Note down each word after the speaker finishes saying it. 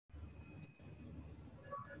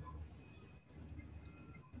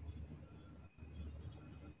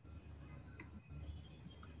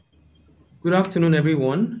Good afternoon,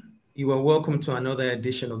 everyone. You are welcome to another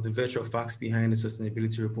edition of the Virtual Facts Behind the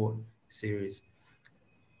Sustainability Report series.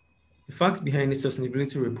 The Facts Behind the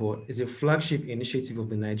Sustainability Report is a flagship initiative of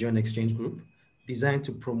the Nigerian Exchange Group designed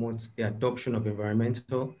to promote the adoption of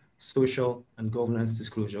environmental, social, and governance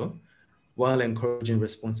disclosure while encouraging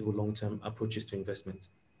responsible long-term approaches to investment.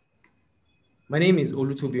 My name is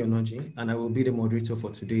Olutobi Onoji, and I will be the moderator for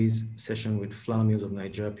today's session with Flour Mills of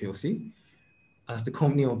Nigeria PLC, as the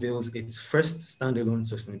company unveils its first standalone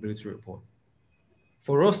sustainability report.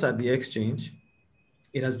 For us at the Exchange,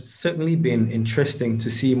 it has certainly been interesting to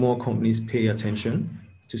see more companies pay attention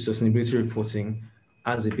to sustainability reporting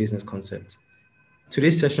as a business concept.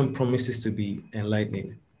 Today's session promises to be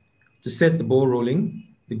enlightening. To set the ball rolling,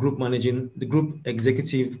 the Group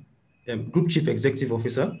Chief Executive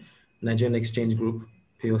Officer, Nigerian Exchange Group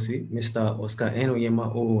PLC, Mr. Oscar N.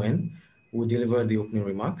 Onyema OON, will deliver the opening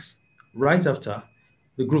remarks. Right after,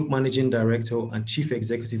 the Group Managing Director and Chief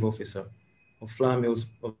Executive Officer of Flour Mills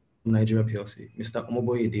of Nigeria PLC, Mr.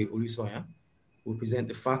 Omoboyede Olusoya, will present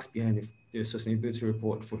the facts behind the sustainability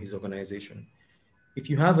report for his organization. If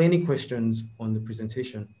you have any questions on the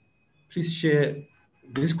presentation, please share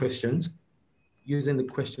these questions using the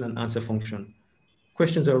question and answer function.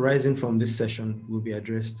 Questions arising from this session will be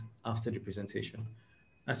addressed after the presentation.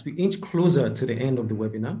 As we inch closer to the end of the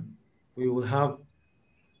webinar, we will have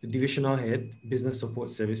the Divisional Head, Business Support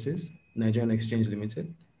Services, Nigerian Exchange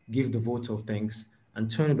Limited, give the vote of thanks and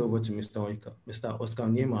turn it over to Mr. Oscar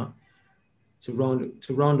Onyema to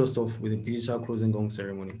round us off with a digital closing gong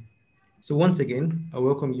ceremony. So once again, I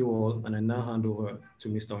welcome you all, and I now hand over to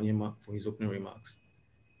Mr. Onyema for his opening remarks.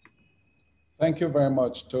 Thank you very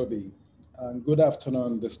much, Toby. And good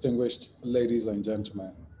afternoon, distinguished ladies and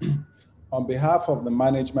gentlemen. On behalf of the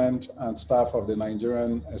management and staff of the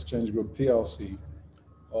Nigerian Exchange Group PLC,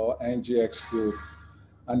 or NGX Group,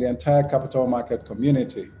 and the entire capital market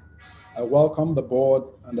community, I welcome the board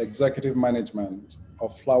and executive management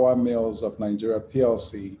of Flour Mills of Nigeria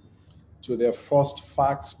PLC to their first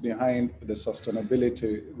Facts Behind the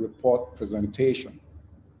Sustainability Report presentation.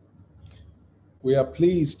 We are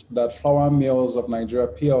pleased that Flour Mills of Nigeria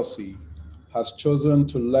PLC has chosen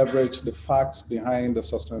to leverage the Facts Behind the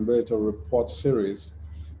Sustainability Report series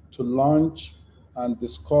to launch and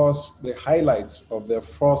discuss the highlights of their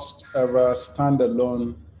first ever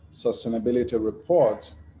standalone sustainability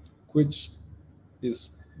report, which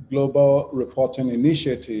is Global Reporting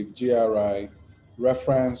Initiative, GRI,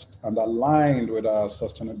 referenced and aligned with our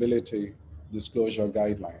sustainability disclosure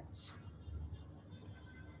guidelines.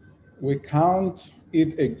 We count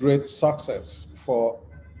it a great success for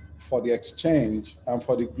the exchange and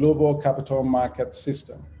for the global capital market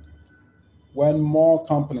system when more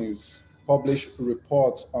companies publish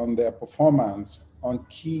reports on their performance on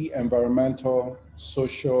key environmental,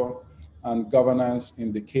 social, and governance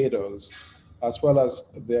indicators, as well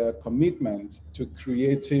as their commitment to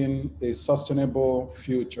creating a sustainable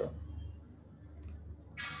future.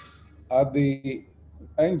 At the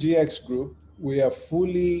NGX Group, we are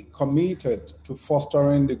fully committed to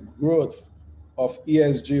fostering the growth of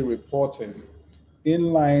ESG reporting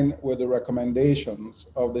in line with the recommendations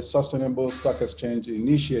of the Sustainable Stock Exchange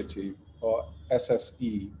Initiative, or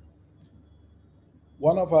SSE.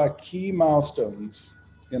 One of our key milestones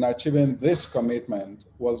in achieving this commitment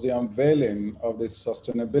was the unveiling of the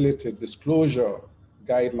Sustainability Disclosure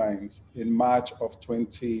Guidelines in March of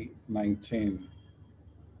 2019.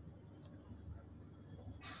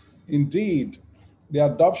 Indeed, the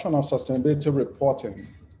adoption of sustainability reporting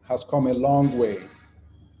has come a long way.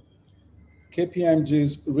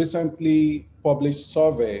 KPMG's recently published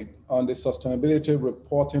survey on the sustainability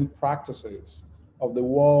reporting practices of the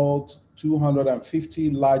world's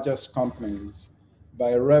 250 largest companies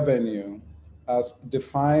by revenue, as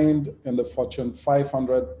defined in the Fortune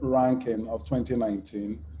 500 ranking of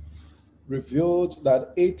 2019, revealed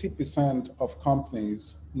that 80% of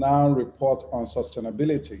companies now report on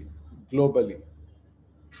sustainability globally.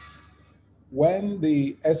 When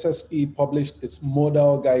the SSE published its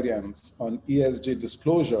model guidance on ESG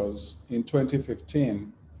disclosures in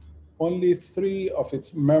 2015, only 3 of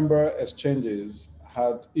its member exchanges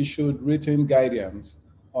had issued written guidance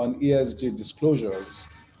on ESG disclosures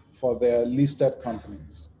for their listed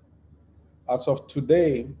companies. As of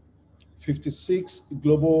today, 56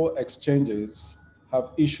 global exchanges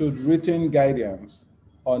have issued written guidance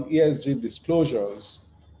on ESG disclosures,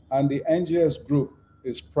 and the NGX Group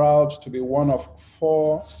is proud to be one of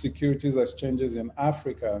 4 securities exchanges in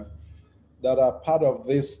Africa that are part of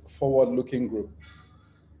this forward-looking group.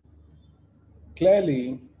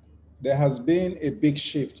 Clearly, there has been a big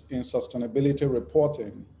shift in sustainability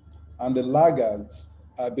reporting, and the laggards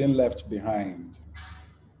are being left behind.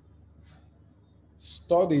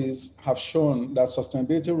 Studies have shown that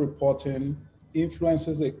sustainability reporting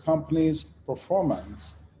influences a company's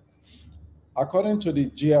performance. According to the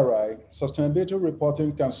GRI, sustainability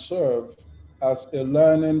reporting can serve as a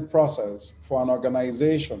learning process for an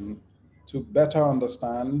organization to better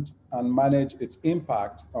understand and manage its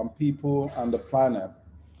impact on people and the planet,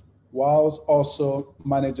 whilst also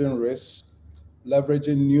managing risks,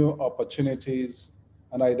 leveraging new opportunities,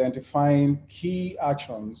 and identifying key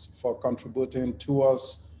actions for contributing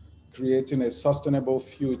towards creating a sustainable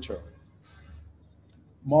future.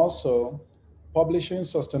 More so, publishing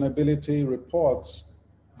sustainability reports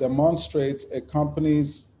demonstrates a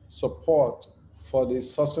company's support for the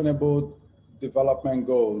Sustainable Development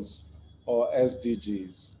Goals, or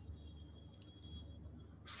SDGs.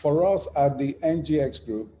 For us at the NGX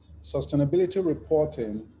Group, sustainability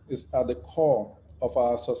reporting is at the core of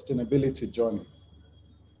our sustainability journey.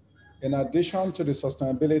 In addition to the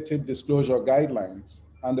sustainability disclosure guidelines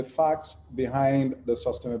and the facts behind the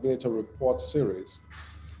sustainability report series,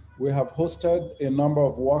 we have hosted a number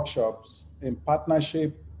of workshops in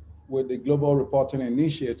partnership with the Global Reporting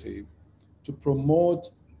Initiative to promote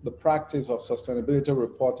the practice of sustainability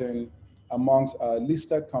reporting amongst our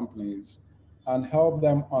listed companies and help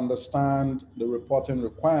them understand the reporting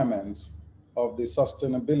requirements of the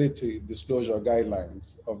sustainability disclosure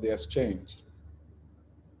guidelines of the exchange.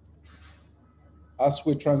 As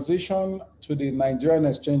we transition to the Nigerian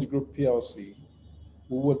Exchange Group PLC,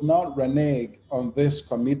 we would not renege on this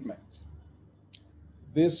commitment.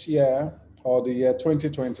 This year, or the year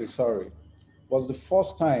 2020, was the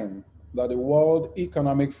first time that the World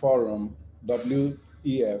Economic Forum,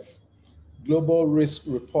 WEF, Global Risk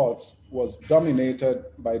Reports was dominated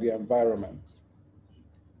by the environment.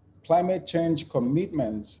 Climate change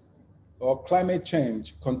commitments, or climate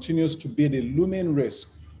change continues to be the looming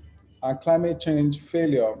risk, and climate change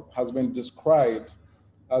failure has been described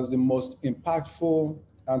as the most impactful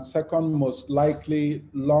and second most likely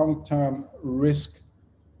long-term risk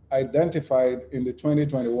identified in the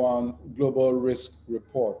 2021 Global Risk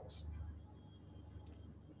Report.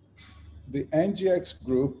 The NGX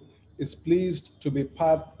Group is pleased to be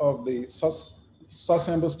part of the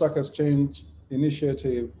Sustainable Stock Exchange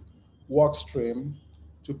Initiative workstream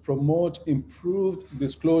to promote improved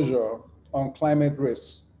disclosure on climate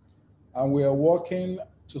risks. And we are working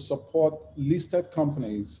to support listed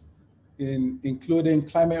companies in including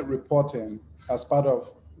climate reporting as part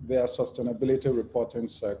of their sustainability reporting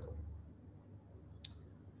circle.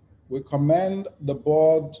 We commend the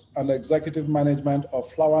board and executive management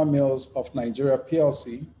of Flour Mills of Nigeria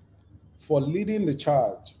PLC for leading the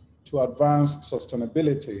charge to advance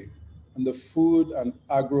sustainability in the food and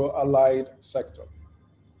agro-allied sector.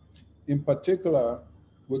 In particular,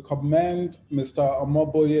 we commend Mr.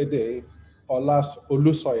 Omoboyede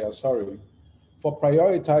Olusoya, for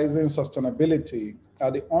prioritizing sustainability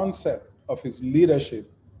at the onset of his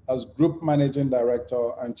leadership as Group Managing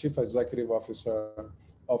Director and Chief Executive Officer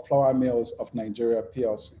of Flour Mills of Nigeria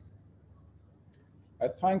PLC. I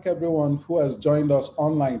thank everyone who has joined us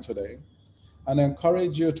online today and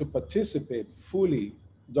encourage you to participate fully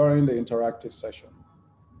during the interactive session.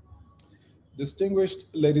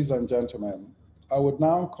 Distinguished ladies and gentlemen, I would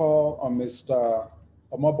now call on Mr.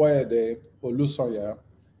 Omoboyede Olusoya,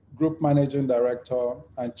 Group Managing Director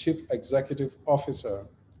and Chief Executive Officer,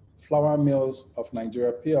 Flour Mills of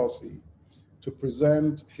Nigeria PLC, to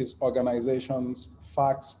present his organization's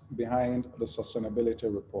facts behind the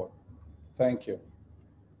sustainability report. Thank you.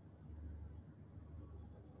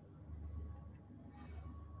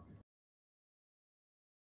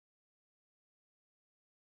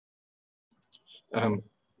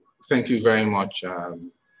 Thank you very much,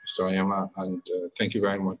 Mr. Onyema, and thank you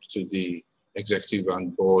very much to the executive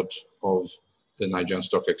and board of the Nigerian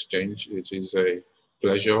Stock Exchange. It is a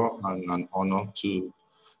pleasure and an honor to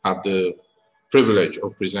have the privilege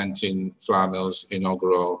of presenting Flour Mills'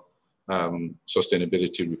 inaugural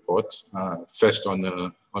sustainability report. First on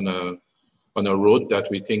a road that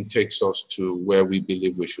we think takes us to where we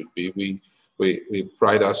believe we should be. We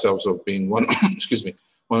pride ourselves of being one, excuse me,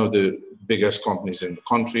 one of the biggest companies in the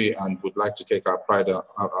country, and would like to take our pride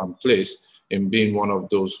and place in being one of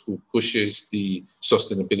those who pushes the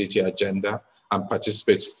sustainability agenda and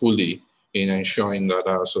participates fully in ensuring that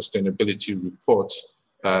our sustainability reports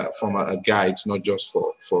form a guide, not just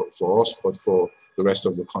for us, but for the rest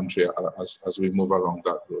of the country as we move along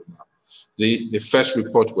that road now. The first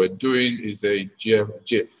report we're doing is a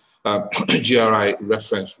GRI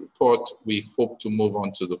reference report. We hope to move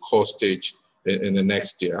on to the core stage in the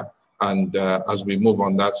next year. And as we move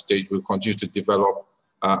on that stage, we'll continue to develop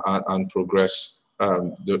and progress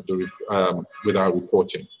with our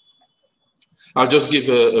reporting. I'll just give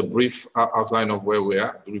a brief outline of where we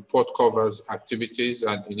are. The report covers activities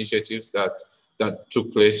and initiatives that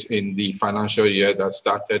took place in the financial year that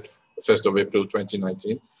started 1st of April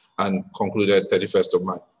 2019 and concluded 31st of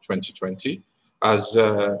March 2020. As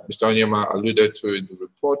Mr. Onyema alluded to in the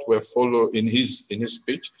report, in his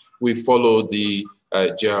speech, we follow the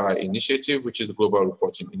GRI initiative, which is the Global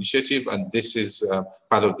Reporting Initiative, and this is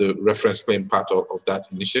part of the reference claim part of that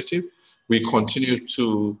initiative. We continue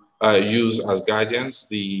to use as guidance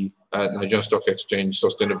the Nigerian Stock Exchange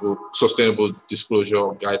Sustainable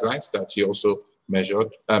Disclosure Guidelines that he also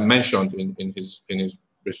mentioned in his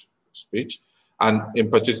speech. And in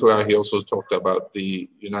particular, he also talked about the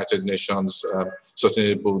United Nations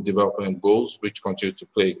Sustainable Development Goals, which continue to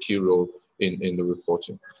play a key role in the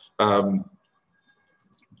reporting.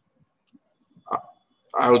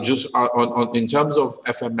 I'll just, in terms of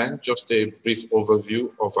FMN, just a brief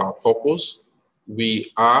overview of our purpose.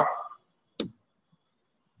 We are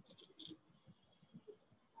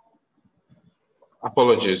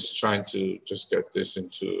apologies, trying to just get this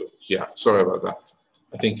into, yeah, sorry about that.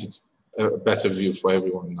 I think it's a better view for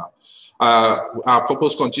everyone now. Our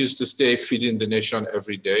purpose continues to stay feeding the nation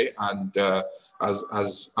every day, and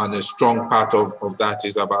and a strong part of that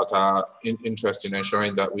is about our interest in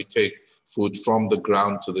ensuring that we take food from the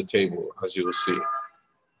ground to the table, as you will see.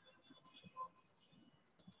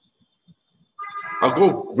 I'll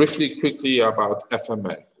go briefly, quickly about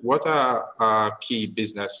FMN. What are our key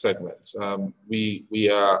business segments? We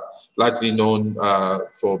are likely known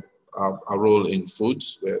for our role in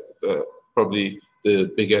foods. We're probably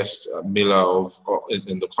the biggest miller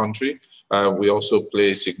in the country. We also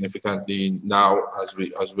play significantly now as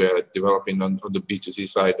we are developing on the B2C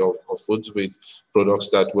side of foods with products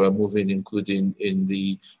that we're moving, including in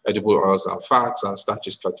the edible oils and fats and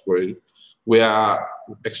starches category. We are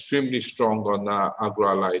extremely strong on our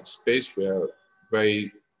agro-allied space. We are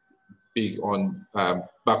very big on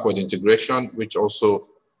backward integration, which also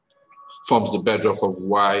forms the bedrock of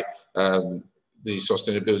why the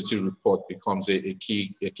sustainability report becomes a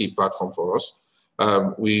key platform for us.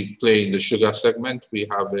 We play in the sugar segment. We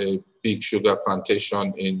have a big sugar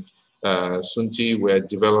plantation in Sunti. We're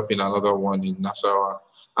developing another one in Nasarawa.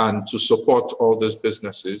 And to support all these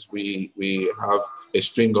businesses, we have a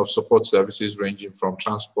string of support services ranging from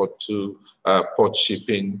transport to port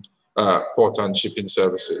and shipping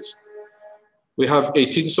services. We have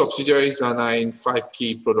 18 subsidiaries and are in 5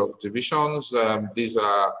 key product divisions. These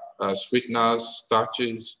are sweeteners,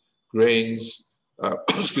 starches, grains,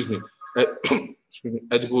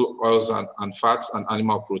 edible oils and fats, and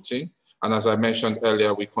animal protein. And as I mentioned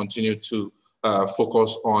earlier, we continue to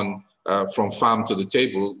focus on from farm to the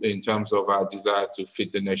table in terms of our desire to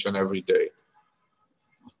feed the nation every day.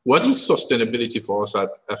 What is sustainability for us at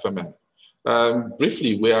FMN?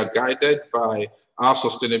 Briefly, we are guided by our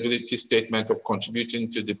sustainability statement of contributing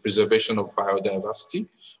to the preservation of biodiversity,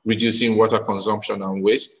 reducing water consumption and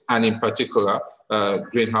waste, and in particular,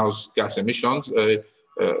 greenhouse gas emissions, a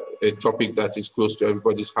topic that is close to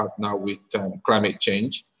everybody's heart now with climate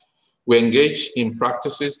change. We engage in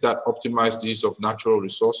practices that optimize the use of natural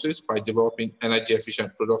resources by developing energy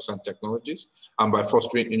efficient products and technologies, and by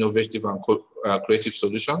fostering innovative and creative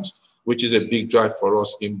solutions, which is a big drive for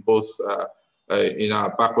us in both in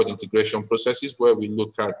our backward integration processes, where we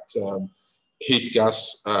look at heat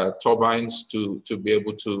gas turbines to be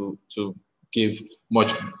able to give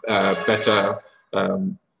much better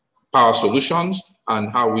power solutions, and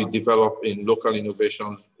how we develop in local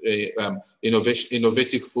innovations,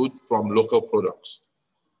 innovative food from local products.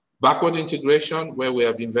 Backward integration, where we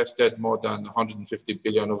have invested more than 150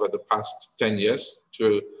 billion over the past 10 years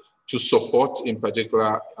to support, in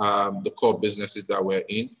particular, the core businesses that we're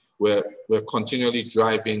in. We're continually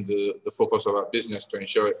driving the focus of our business to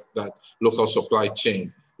ensure that local supply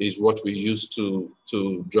chain is what we use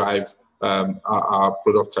to drive our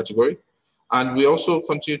product category. And we also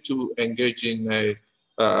continue to engage in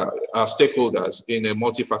our stakeholders in a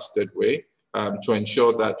multifaceted way to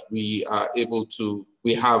ensure that we are able to,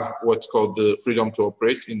 we have what's called the freedom to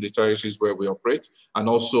operate in the territories where we operate. And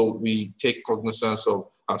also we take cognizance of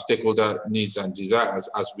our stakeholder needs and desires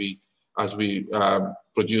as we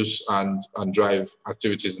produce and drive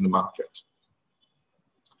activities in the market.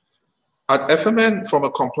 At FMN, from a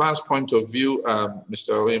compliance point of view,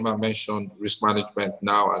 Mr. Onyema mentioned risk management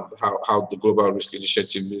now and how the Global Risk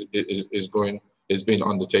Initiative is being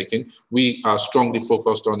undertaken. We are strongly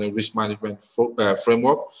focused on a risk management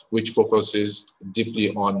framework, which focuses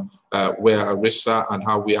deeply on where our risks are and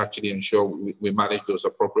how we actually ensure we manage those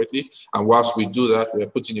appropriately. And whilst we do that, we're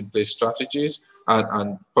putting in place strategies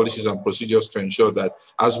and policies and procedures to ensure that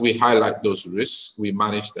as we highlight those risks, we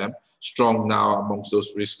manage them. Strong now amongst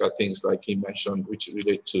those risks are things like he mentioned, which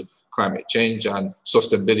relate to climate change and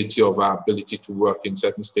sustainability of our ability to work in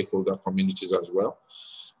certain stakeholder communities as well.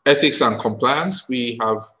 Ethics and compliance, we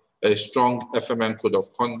have a strong FMN code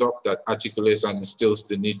of conduct that articulates and instills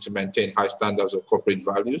the need to maintain high standards of corporate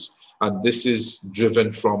values. And this is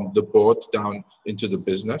driven from the board down into the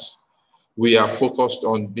business. We are focused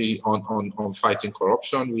on fighting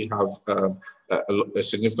corruption. We have a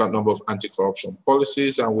significant number of anti-corruption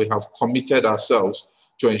policies, and we have committed ourselves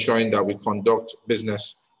to ensuring that we conduct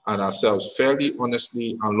business and ourselves fairly,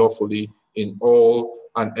 honestly, and lawfully in all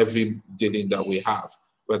and every dealing that we have,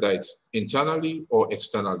 whether it's internally or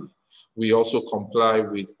externally. We also comply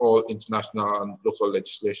with all international and local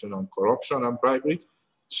legislation on corruption and bribery,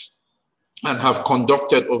 and have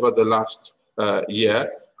conducted over the last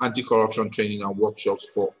year anti-corruption training and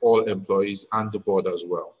workshops for all employees and the board as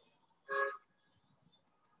well.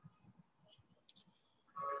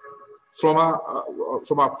 From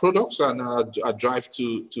our products and our drive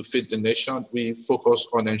to feed the nation, we focus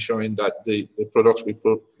on ensuring that the products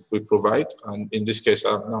we provide, and in this case,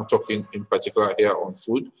 I'm now talking in particular here on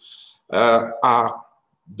food, are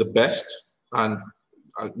the best, and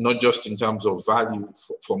not just in terms of value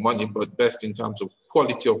for money, but best in terms of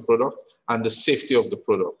quality of product and the safety of the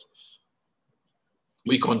product.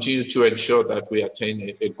 We continue to ensure that we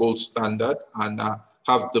attain a gold standard and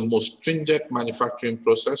have the most stringent manufacturing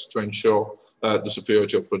process to ensure the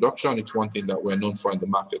superiority of production. It's one thing that we're known for in the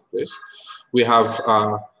marketplace. We have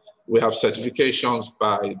certifications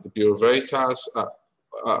by the Bureau Veritas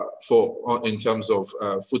in terms of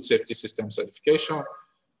food safety system certification.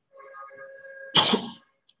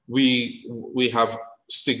 We have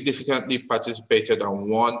significantly participated and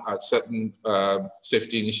won at certain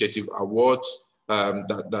safety initiative awards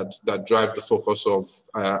that drive the focus of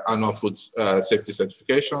annual food safety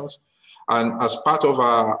certifications. And as part of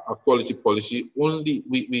our quality policy,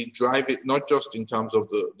 we drive it not just in terms of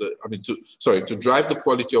to drive the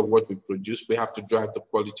quality of what we produce, we have to drive the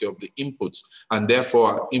quality of the inputs. And therefore,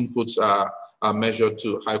 our inputs are measured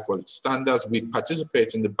to high quality standards. We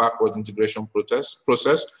participate in the backward integration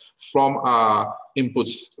process from our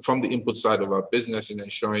inputs, from the input side of our business, in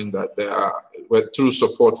ensuring that through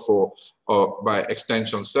support by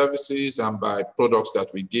extension services and by products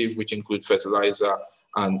that we give, which include fertilizer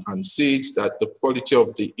and seeds, that the quality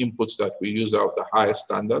of the inputs that we use are of the highest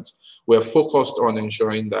standards. We're focused on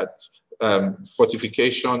ensuring that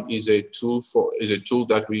fortification is a tool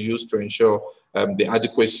that we use to ensure the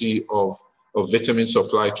adequacy of vitamin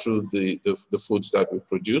supply through the foods that we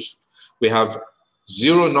produce. We have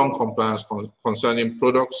zero non-compliance concerning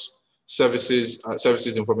products,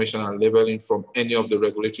 services information and labeling from any of the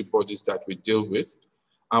regulatory bodies that we deal with.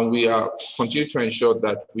 And we continue to ensure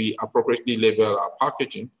that we appropriately label our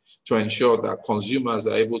packaging to ensure that consumers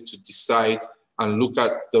are able to decide and look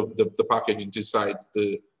at the packaging, decide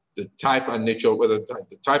the type and nature, whether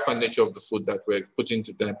the type and nature of the food that we're putting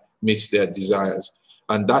to them meets their desires.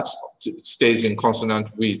 And that stays in compliance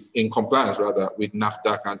with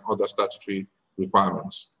NAFDAC and other statutory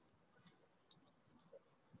requirements.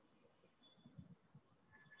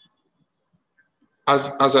 As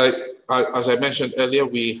I mentioned earlier,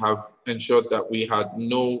 we have ensured that we had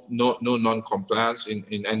no non-compliance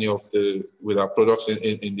in any of with our products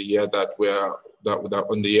in the year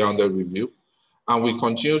on the year under review, and we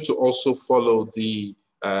continue to also follow the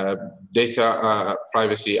Data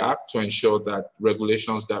Privacy Act to ensure that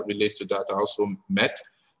regulations that relate to that are also met,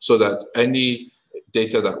 so that any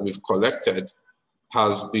data that we've collected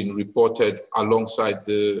has been reported alongside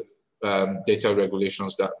the data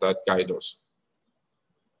regulations that guide us.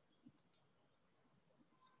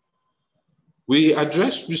 We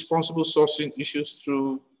address responsible sourcing issues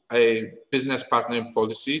through a business partnering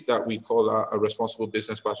policy that we call a responsible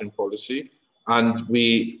business partnering policy. And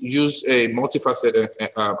we use a multifaceted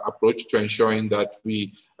approach to ensuring that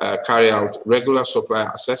we carry out regular supplier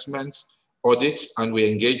assessments, audits, and we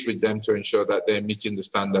engage with them to ensure that they're meeting the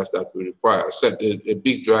standards that we require. So a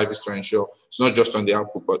big drive is to ensure it's not just on the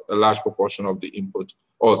output, but a large proportion of the input,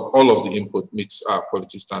 or all of the input, meets our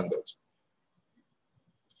quality standards.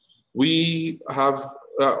 We have,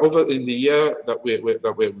 over in the year that we're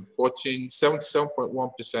reporting,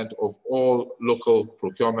 77.1% of all local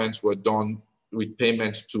procurements were done with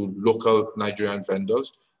payments to local Nigerian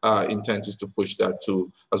vendors. Intent is to push that to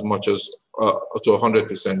as much as to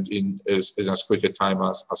 100% in as quick a time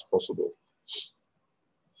as possible.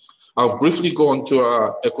 I'll briefly go on to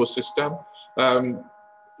our ecosystem.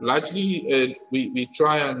 largely, we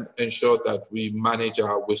try and ensure that we manage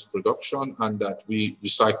our waste production and that we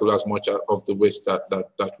recycle as much of the waste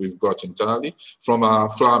that we've got internally. From our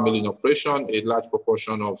flour milling operation, a large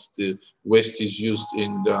proportion of the waste is used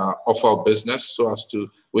in the offal business, so as to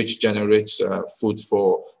which generates food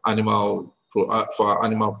for our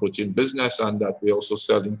animal protein business, and that we also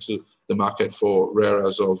sell into the market for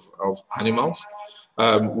rearers of animals.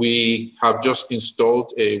 We have just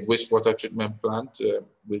installed a wastewater treatment plant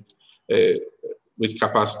with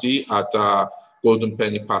capacity at our Golden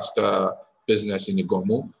Penny Pasta business in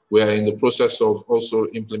Igomu. We are in the process of also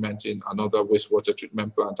implementing another wastewater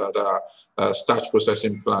treatment plant at our starch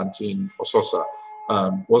processing plant in Ososa.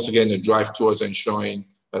 Once again, a drive towards ensuring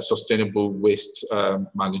sustainable waste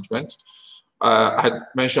management. I had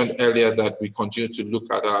mentioned earlier that we continue to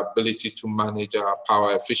look at our ability to manage our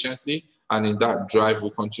power efficiently. And in that drive, we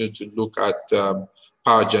continue to look at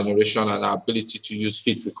power generation and our ability to use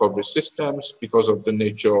heat recovery systems because of the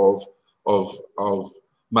nature of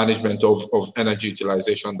management of energy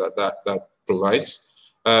utilization that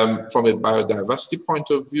provides. From a biodiversity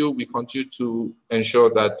point of view, we continue to ensure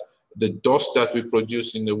that the dust that we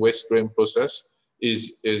produce in the waste grain process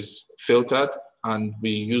is filtered, and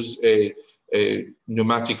we use a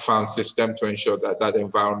pneumatic fan system to ensure that that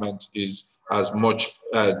environment is as much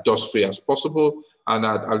dust-free as possible. And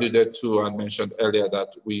I alluded to and mentioned earlier that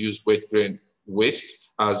we use wheat grain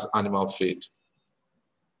waste as animal feed.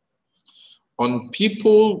 On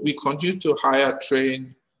people, we continue to hire,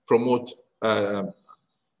 train, promote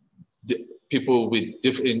people with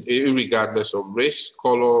different, regardless of race,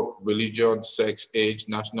 color, religion, sex, age,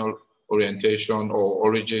 national orientation or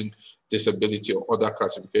origin, disability, or other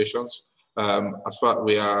classifications. As far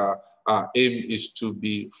as our aim is to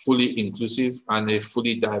be fully inclusive and a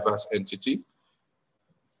fully diverse entity.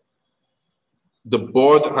 The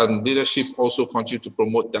board and leadership also continue to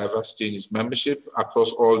promote diversity in its membership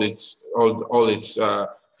across all its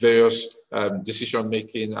various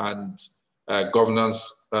decision-making and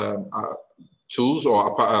governance tools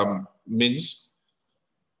or means.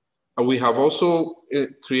 We have also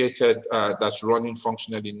created, that's running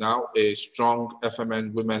functionally now, a strong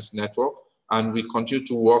FMN Women's Network, and we continue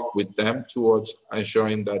to work with them towards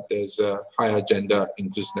ensuring that there's a higher gender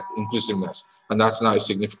inclusiveness. And that's now a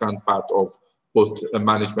significant part of both the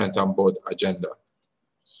management and board agenda.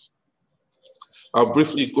 I'll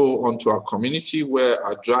briefly go on to our community, where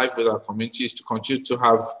our drive with our community is to continue to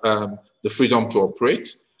have the freedom to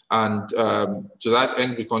operate. And to that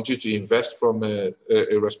end, we continue to invest from a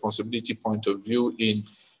responsibility point of view in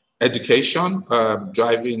education,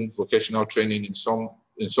 driving vocational training in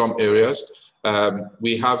some areas.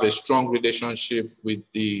 We have a strong relationship with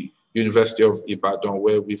the University of Ibadan,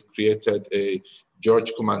 where we've created a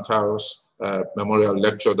George Kumantaros Memorial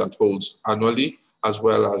Lecture that holds annually, as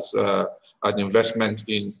well as an investment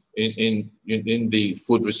in the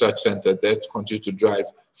Food Research Center there to continue to drive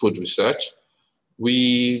food research.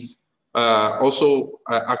 We also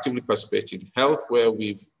actively participate in health, where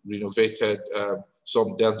we've renovated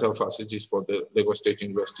some dental facilities for the Lagos State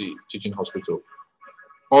University Teaching Hospital.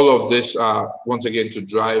 All of this are, once again, to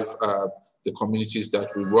drive the communities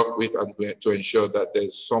that we work with and to ensure that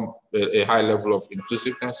there's a high level of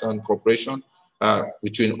inclusiveness and cooperation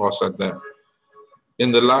between us and them.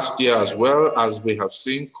 In the last year as well, as we have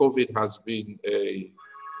seen, COVID has been a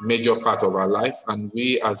major part of our life, and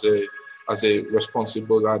we as a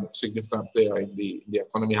responsible and significant player in the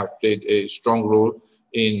economy have played a strong role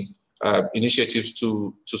in initiatives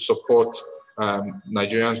to support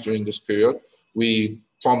Nigerians during this period. We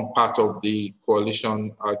formed part of the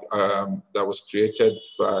coalition that was created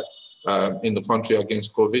in the country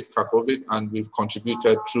against COVID, and we've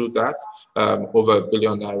contributed through that over ₦1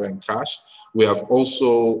 billion in cash. We have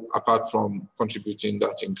also, apart from contributing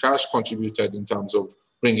that in cash, contributed in terms of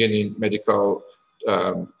bringing in medical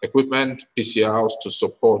equipment, PCRs to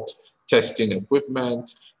support testing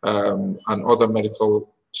equipment, and other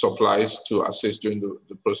medical supplies to assist during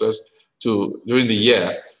the process, during the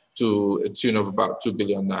year, to a tune of about ₦2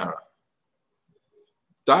 billion.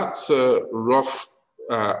 That's a rough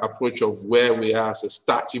approach of where we are as a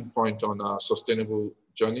starting point on our sustainable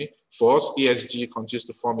journey. For us, ESG continues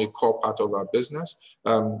to form a core part of our business.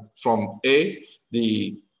 From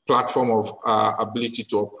the platform of our ability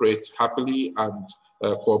to operate happily and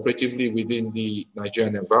cooperatively within the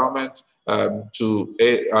Nigerian environment, to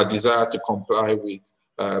our desire to comply with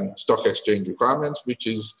stock exchange requirements, which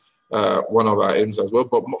is one of our aims as well,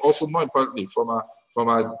 but also more importantly, from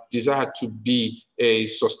our desire to be a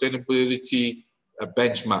sustainability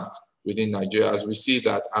benchmark within Nigeria, as we see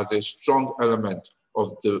that as a strong element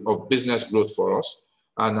of business growth for us.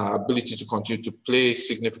 and our ability to continue to play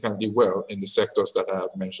significantly well in the sectors that I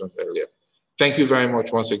have mentioned earlier. Thank you very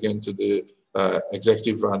much once again to the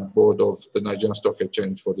executive and board of the Nigerian Stock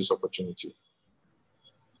Exchange for this opportunity.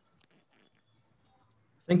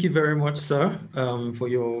 Thank you very much, sir, for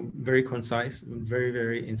your very concise, very,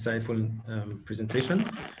 very insightful presentation.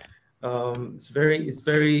 It's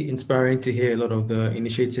very inspiring to hear a lot of the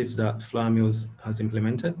initiatives that Flour Mills has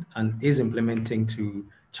implemented and is implementing to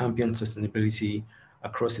champion sustainability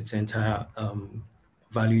across its entire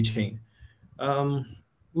value chain.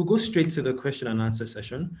 We'll go straight to the question and answer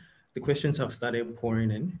session. The questions have started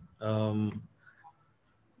pouring in.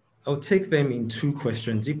 I'll take them in two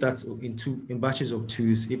questions, if that's in batches of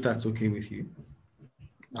twos, if that's okay with you.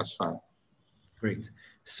 That's fine. Great.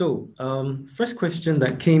 So first question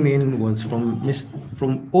that came in was from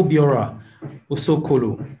Obiora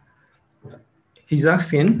Osokolo. He's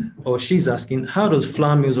asking, or she's asking, how does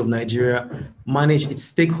Flour Mills of Nigeria manage its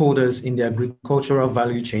stakeholders in the agricultural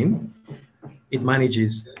value chain it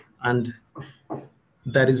manages and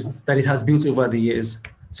that it has built over the years?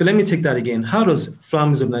 So let me take that again. How does Flour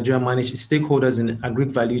Mills of Nigeria manage its stakeholders in the agri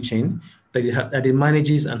value chain that it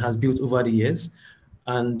manages and has built over the years?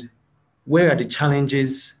 And where are the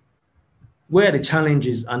challenges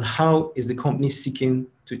and how is the company seeking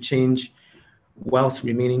to change whilst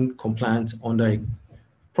remaining compliant under a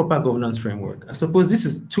proper governance framework? I suppose this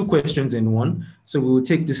is two questions in one. So we will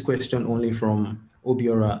take this question only from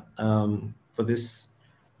Obiora for this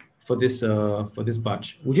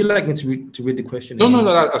batch. Would you like me to read the question? No,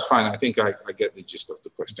 that's fine. I think I get the gist of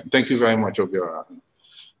the question. Thank you very much, Obiora.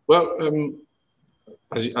 Well,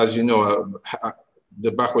 as you know,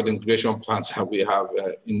 the backward integration plans that we have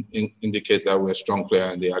indicate that we're a strong player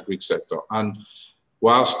in the agri sector. And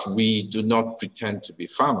whilst we do not pretend to be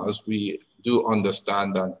farmers, we do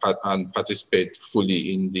understand and participate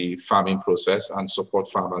fully in the farming process and support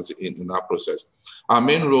farmers in that process. Our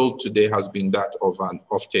main role today has been that of an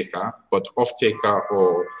off-taker, but off-taker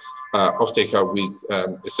with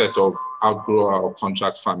a set of outgrower or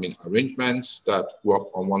contract farming arrangements that work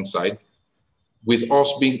on one side, with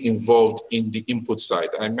us being involved in the input side.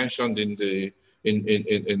 I mentioned in the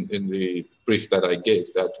brief that I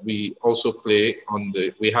gave that we also play on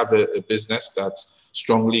we have a business that's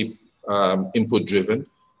strongly input driven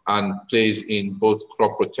and plays in both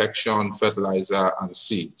crop protection, fertilizer, and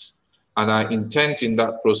seeds. And our intent in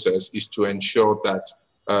that process is to ensure that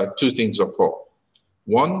two things occur.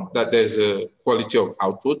 One, that there's a quality of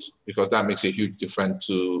output, because that makes a huge difference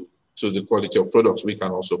to the quality of products we can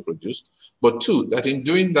also produce. But two, that in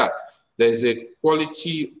doing that, there's a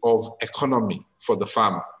quality of economy for the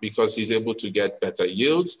farmer, because he's able to get better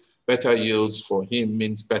yields. Better yields for him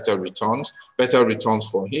means better returns. Better returns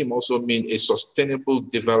for him also mean a sustainable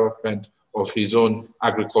development of his own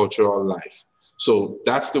agricultural life. So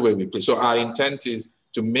that's the way we play. So our intent is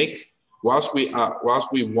to make, whilst we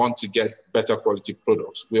want to get better quality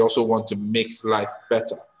products, we also want to make life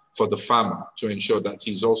better for the farmer to ensure that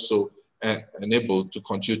he's also enabled to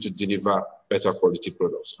continue to deliver better quality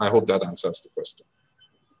products. I hope that answers the question.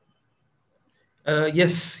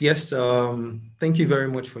 Yes. Thank you very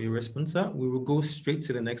much for your response, sir. We will go straight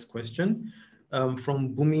to the next question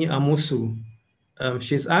from Bumi Amosu.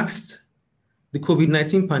 She's asked, the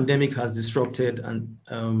COVID-19 pandemic has disrupted and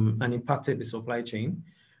impacted the supply chain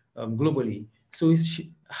globally. So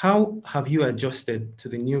how have you adjusted to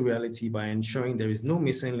the new reality by ensuring there is no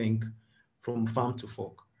missing link from farm to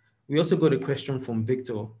fork? We also got a question from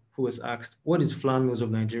Victor, who has asked, what is Flour Mills of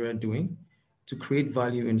Nigeria doing to create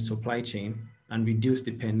value in the supply chain and reduce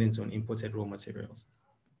dependence on imported raw materials?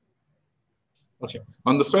 Okay,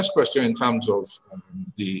 on the first question in terms of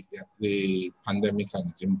the pandemic and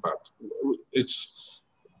its impact,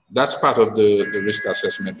 that's part of the risk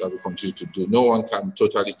assessment that we continue to do. No one can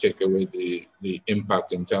totally take away the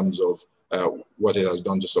impact in terms of what it has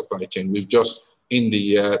done to supply chain. We've just, in the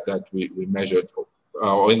year that we measured,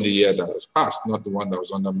 or in the year that has passed, not the one that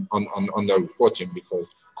was under reporting, because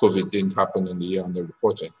COVID didn't happen in the year under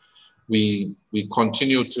reporting. We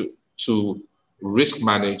continue to risk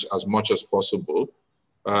manage as much as possible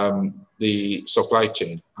the supply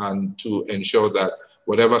chain, and to ensure that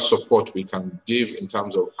whatever support we can give in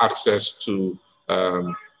terms of access to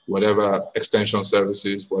whatever extension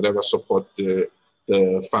services, whatever support the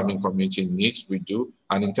farming community needs, we do.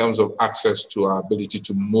 And in terms of access to our ability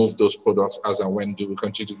to move those products as and when we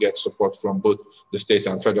continue to get support from both the state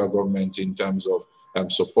and federal government in terms of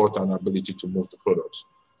support and ability to move the products.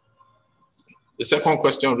 The second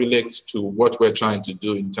question relates to what we're trying to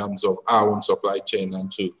do in terms of our own supply chain and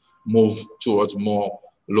to move towards more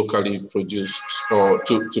locally produced, or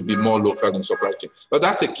to be more local in supply chain. But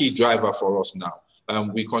that's a key driver for us now.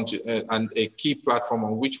 we continue, and a key platform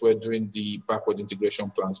on which we're doing the backward integration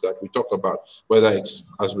plans that we talk about, whether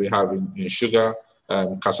it's as we have in sugar,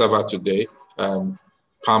 cassava today,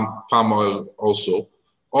 palm oil also.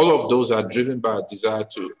 All of those are driven by a desire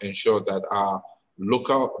to ensure that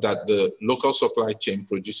the local supply chain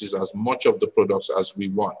produces as much of the products as we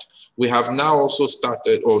want. We have now also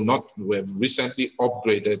started, we have recently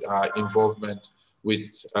upgraded our involvement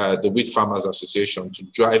with the Wheat Farmers Association to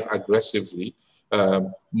drive aggressively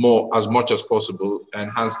as much as possible,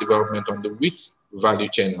 enhance development on the wheat value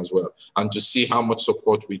chain as well, and to see how much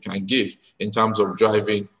support we can give in terms of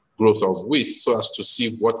driving growth of wheat, so as to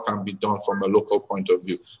see what can be done from a local point of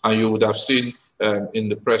view. And you would have seen in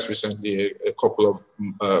the press recently a couple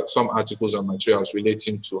of some articles and materials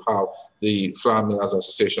relating to how the Flour Millers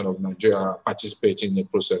Association of Nigeria are participating in the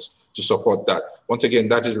process to support that. Once again,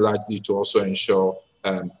 that is largely to also ensure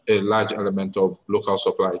a large element of local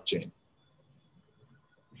supply chain.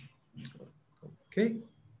 Okay,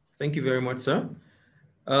 thank you very much, sir.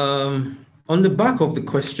 On the back of the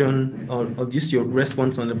question, or just your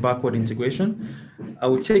response on the backward integration, I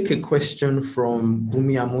will take a question from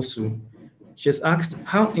Bumi Amosu. She has asked,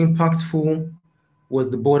 how impactful was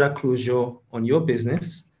the border closure on your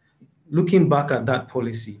business? Looking back at that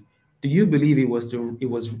policy, do you believe it was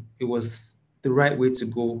the right way to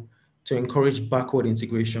go to encourage backward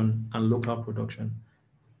integration and local production?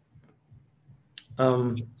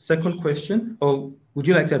 Second question, or would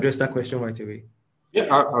you like to address that question right away? Yeah,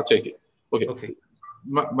 I'll take it. Okay.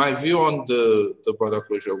 My view on the border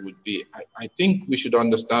closure would be, I think we should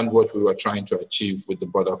understand what we were trying to achieve with the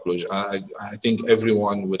border closure. I think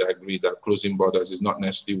everyone would agree that closing borders is not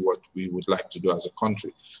necessarily what we would like to do as a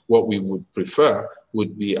country. What we would prefer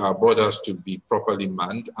would be our borders to be properly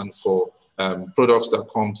manned, and for products that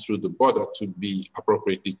come through the border to be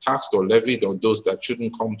appropriately taxed or levied, or those that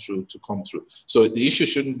shouldn't come through to come through. So the issue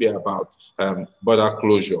shouldn't be about border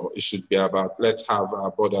closure. It should be about, let's have our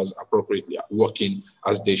borders appropriately working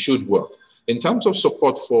as they should work. In terms of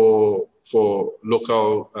support for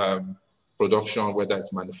local production, whether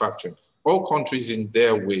it's manufacturing, all countries in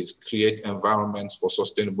their ways create environments for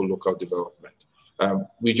sustainable local development.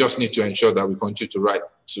 We just need to ensure that we continue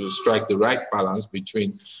to strike the right balance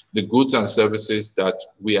between the goods and services that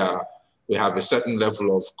we have a certain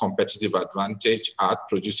level of competitive advantage at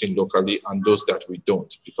producing locally, and those that we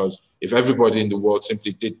don't. Because if everybody in the world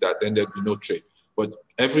simply did that, then there'd be no trade. But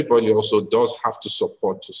everybody also does have to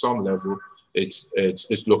support to some level its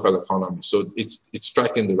local economy. So it's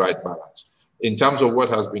striking the right balance. In terms of what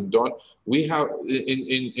has been done, we have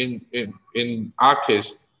in our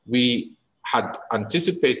case, we had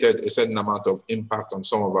anticipated a certain amount of impact on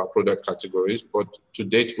some of our product categories, but to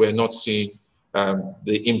date, we're not seeing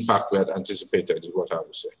the impact we had anticipated, is what I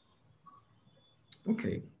would say.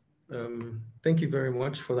 Okay, thank you very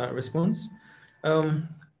much for that response.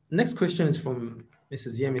 Next question is from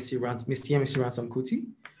Ms. Yemisi Ransom Kuti.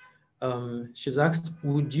 She's asked,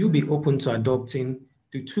 would you be open to adopting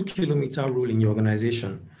the 2-kilometer rule in your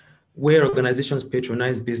organization, where organizations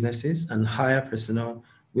patronize businesses and hire personnel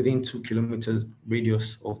within 2 kilometers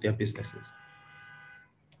radius of their businesses?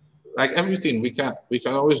 Like everything, we can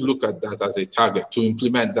always look at that as a target. To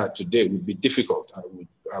implement that today would be difficult.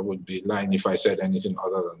 I would be lying if I said anything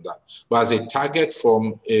other than that. But as a target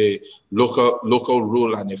from a local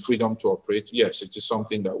rule and a freedom to operate, yes, it is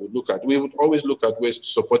something that we look at. We would always look at ways to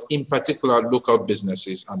support, in particular, local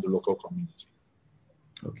businesses and the local community.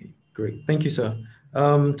 Okay, great. Thank you, sir.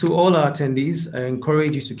 To all our attendees, I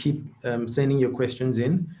encourage you to keep sending your questions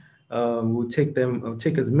in. We'll take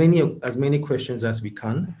as many questions as we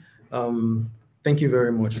can. Thank you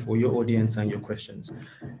very much for your audience and your questions.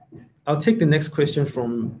 I'll take the next question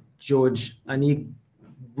from George Anigbunem.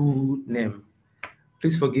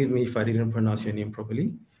 Please forgive me if I didn't pronounce your name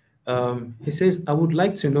properly. He says, I would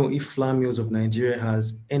like to know if Flour Mills of Nigeria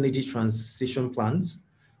has energy transition plans.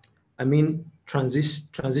 I mean,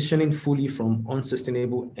 transitioning fully from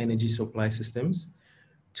unsustainable energy supply systems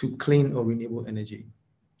to clean or renewable energy.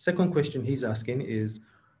 Second question he's asking is,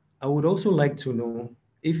 I would also like to know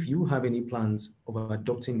if you have any plans of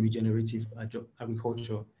adopting regenerative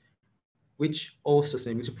agriculture, which all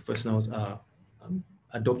sustainability professionals are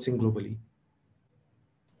adopting globally.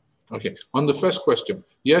 Okay, on the first question,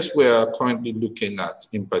 yes, we are currently looking at,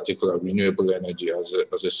 in particular, renewable energy as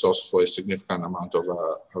a source for a significant amount of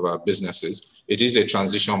our businesses. It is a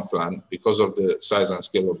transition plan because of the size and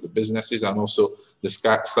scale of the businesses, and also the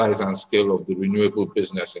size and scale of the renewable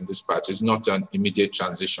business in this part. It's not an immediate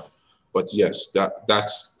transition, but yes,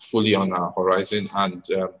 that's fully on our horizon. And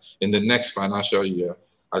in the next financial year,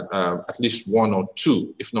 at least one or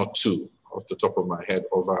two, if not two, off the top of my head,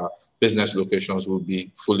 of our business locations will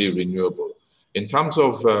be fully renewable. In terms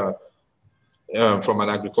of, from an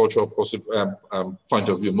agricultural point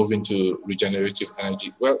of view, moving to regenerative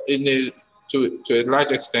energy, well, to a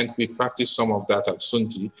large extent, we practice some of that at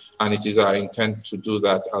Sunti, and it is our intent to do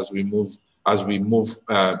that as we move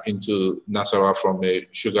into Nasarawa from a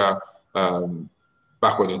sugar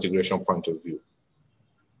backward integration point of view.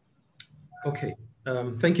 Okay,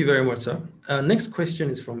 thank you very much, sir. Next question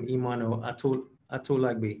is from Emmanuel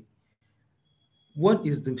Atolagbe. What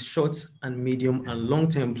is the short and medium and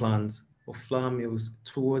long-term plans of flour mills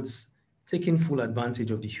towards taking full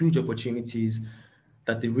advantage of the huge opportunities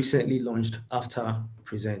that the recently launched AFTA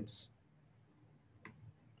presents?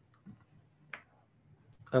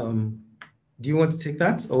 Do you want to take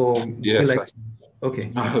that, or yes?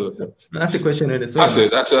 Okay, that's a question in itself.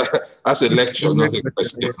 That's a lecture, not a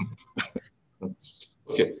question.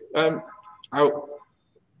 Okay,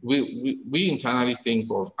 we internally think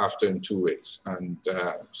of AFTA in two ways, and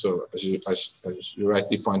so as you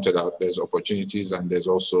rightly pointed out, there's opportunities and there's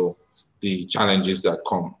also the challenges that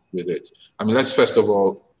come with it. I mean, let's first of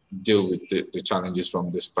all deal with the challenges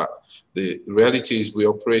from this part. The reality is we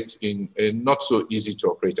operate in a not so easy to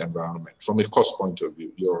operate environment. From a cost point of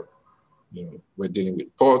view, we're dealing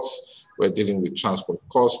with ports, we're dealing with transport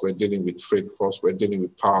costs, we're dealing with freight costs, we're dealing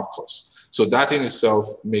with power costs. So that in itself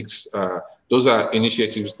makes, those are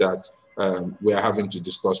initiatives that we are having to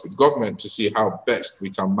discuss with government to see how best we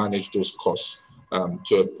can manage those costs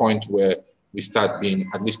to a point where we start being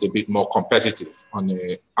at least a bit more competitive on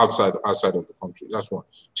the outside of the country. That's one.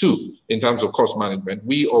 Two, in terms of cost management,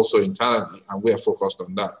 we also internally, and we are focused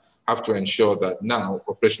on that, have to ensure that now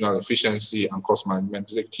operational efficiency and cost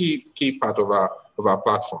management is a key part of our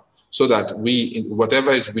platform, so that we,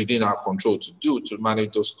 whatever is within our control to do to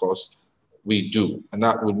manage those costs, we do, and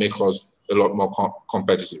that will make us a lot more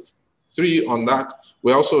competitive. Three, on that,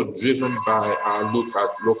 we're also driven by our look at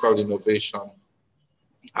local innovation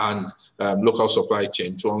and local supply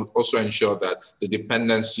chain to also ensure that the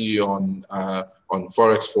dependency on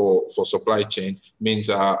Forex for supply chain means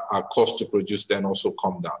our cost to produce then also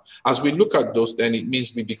come down. As we look at those, then it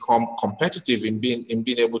means we become competitive in being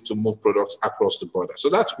able to move products across the border. So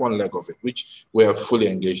that's one leg of it, which we are fully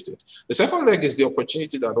engaged in. The second leg is the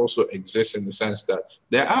opportunity that also exists in the sense that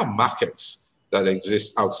there are markets that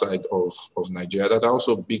exist outside of Nigeria that are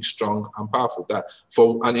also big, strong, and powerful.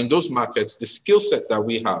 And in those markets, the skill set that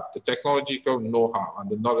we have, the technological know-how and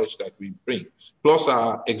the knowledge that we bring, plus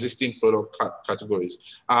our existing product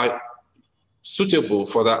categories, are suitable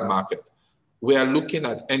for that market. We are looking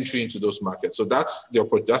at entry into those markets. So that's the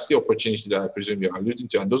opportunity that I presume you're alluding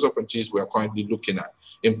to. And those opportunities we are currently looking at,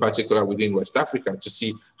 in particular within West Africa, to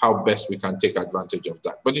see how best we can take advantage of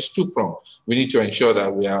that. But it's two-pronged. We need to ensure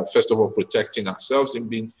that we are, first of all, protecting ourselves in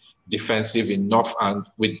being defensive enough. And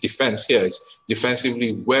with defense here, it's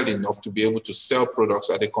defensively well enough to be able to sell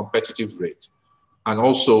products at a competitive rate. And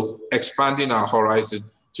also expanding our horizon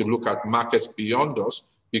to look at markets beyond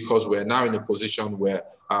us, because we're now in a position where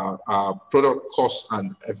our product cost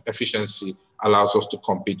and efficiency allows us to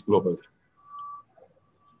compete globally.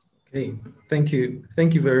 Okay, thank you.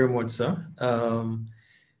 Thank you very much, sir.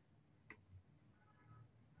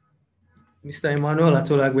 Mr. Emmanuel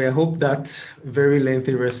Atolagbe, I hope that very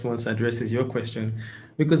lengthy response addresses your question,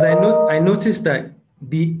 because I noticed that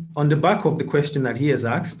on the back of the question that he has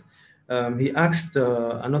asked, he asked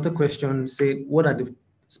another question, say, what are the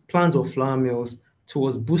plans of flour mills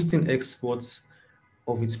towards boosting exports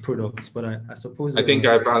of its products? But I suppose I think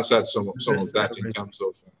I've answered some of that in terms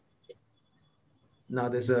of. Now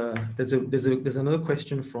there's another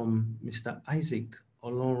question from Mr. Isaac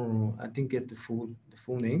Olorun. I didn't get the full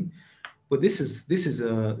name, but this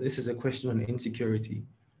is a question on insecurity.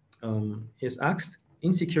 He has asked,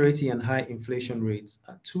 insecurity and high inflation rates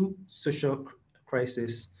are two social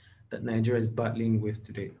crises that Nigeria is battling with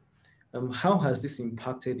today. How has this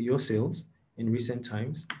impacted your sales in recent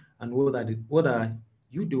times, and what are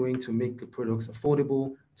you doing to make the products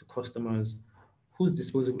affordable to customers whose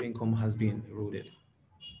disposable income has been eroded?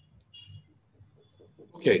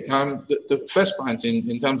 Okay, the first point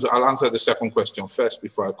in terms of, I'll answer the second question first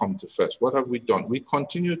before I come to first. What have we done? We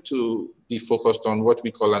continue to be focused on what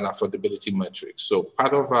we call an affordability metric. So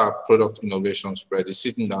part of our product innovation spread is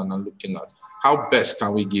sitting down and looking at how best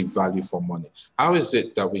can we give value for money? How is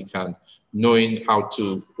it that we can, knowing how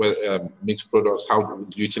to mix products, how to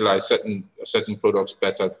utilize certain products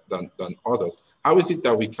better than others, how is it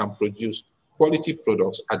that we can produce quality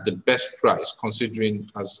products at the best price, considering,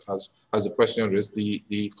 as the question is,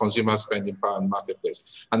 the consumer spending power in the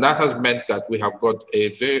marketplace. And that has meant that we have got a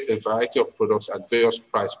variety of products at various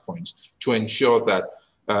price points to ensure that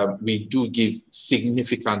we do give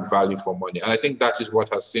significant value for money. And I think that is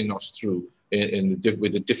what has seen us through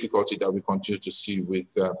with the difficulty that we continue to see with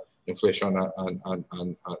inflation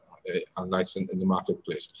and likes in the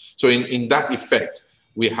marketplace. So in that effect,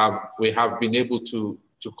 we have been able to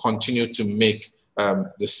continue to make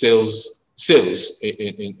the sales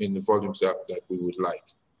in the volumes that we would like.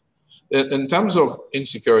 In terms of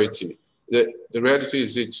insecurity, the reality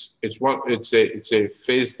is it's a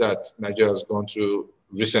phase that Nigeria has gone through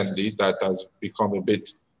recently that has become a bit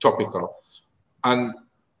topical, and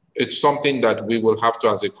it's something that we will have to,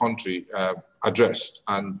 as a country, address.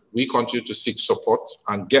 And we continue to seek support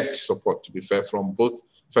and get support, to be fair, from both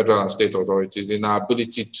federal and state authorities in our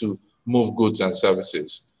ability to move goods and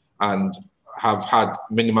services, and have had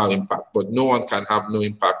minimal impact. But no one can have no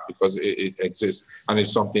impact because it exists, and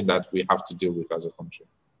it's something that we have to deal with as a country.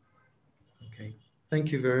 Okay,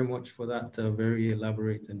 thank you very much for that very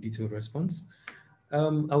elaborate and detailed response.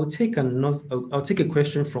 I'll take a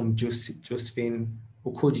question from Josephine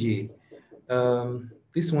Okoje.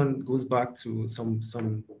 This one goes back to some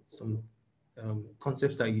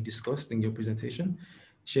concepts that you discussed in your presentation.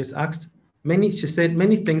 She has asked, she said,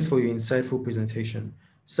 many thanks for your insightful presentation.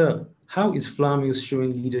 Sir, how is Flour Mills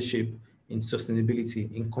showing leadership in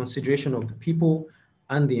sustainability in consideration of the people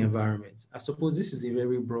and the environment? I suppose this is a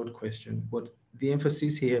very broad question, but the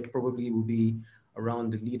emphasis here probably will be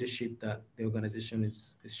around the leadership that the organization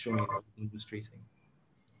is showing or illustrating.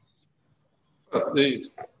 The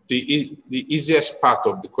easiest part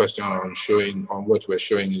of the question on what we're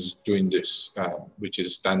showing is doing this, which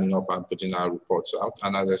is standing up and putting our reports out.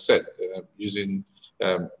 And as I said,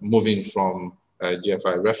 moving from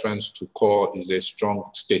GFI reference to core is a strong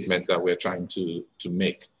statement that we're trying to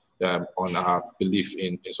make on our belief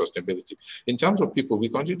in sustainability. In terms of people, we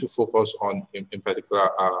continue to focus on, in particular,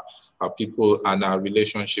 our people and our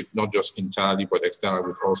relationship, not just internally, but externally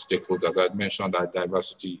with all stakeholders. I mentioned our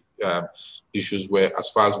diversity issues where, as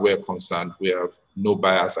far as we're concerned, we have no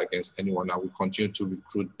bias against anyone, and we continue to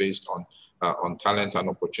recruit based on talent and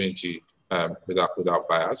opportunity without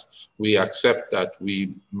bias. We accept that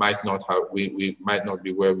we might not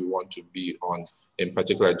be where we want to be on, in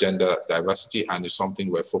particular, gender diversity, and it's something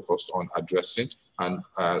we're focused on addressing, and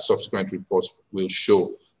subsequent reports will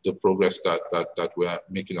show the progress that we're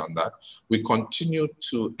making on that. We continue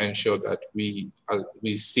to ensure that we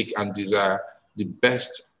seek and desire the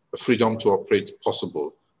best freedom to operate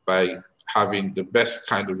possible by having the best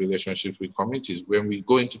kind of relationships with communities. When we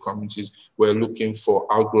go into communities, we're looking for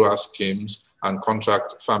outgrower schemes and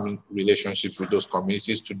contract farming relationships with those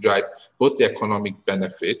communities to drive both the economic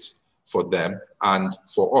benefits for them and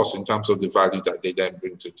for us in terms of the value that they then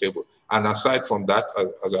bring to the table. And aside from that,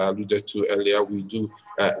 as I alluded to earlier, we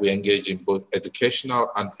engage in both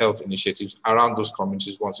educational and health initiatives around those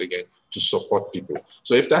communities, once again, to support people.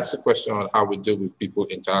 So if that's the question on how we deal with people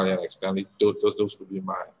internally and externally, those would be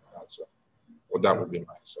my answer, or that would be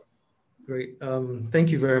my answer. Great, thank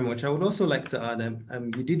you very much. I would also like to add,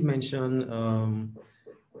 you did mention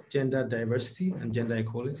gender diversity and gender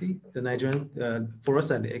equality. The Nigerian, for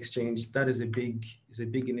us at the Exchange, that is a big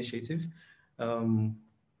initiative.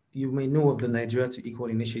 You may know of the Nigeria to Equal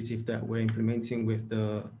initiative that we're implementing with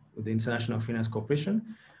the International Finance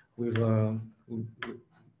Corporation. We're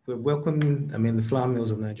welcoming, the Flour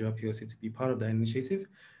Mills of Nigeria PLC to be part of that initiative.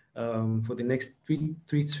 For the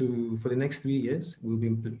next 3 years, we'll be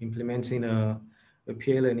implementing a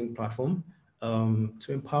peer learning platform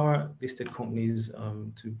to empower listed companies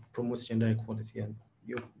to promote gender equality, and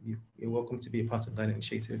you're welcome to be a part of that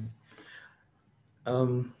initiative.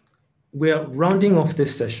 We're rounding off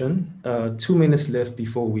this session, 2 minutes left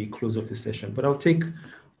before we close off this session, but I'll take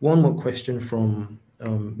one more question from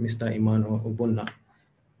Mr. Emmanuel Obonna.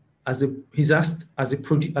 He's asked, as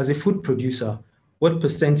a food producer, what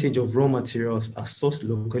percentage of raw materials are sourced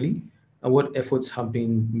locally, and what efforts have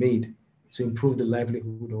been made to improve the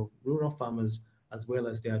livelihood of rural farmers, as well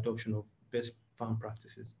as the adoption of best farm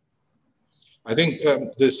practices? I think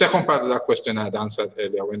the second part of that question I had answered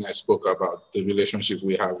earlier when I spoke about the relationship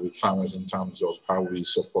we have with farmers in terms of how we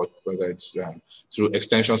support, whether it's through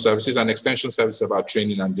extension services, and extension services about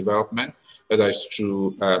training and development, whether it's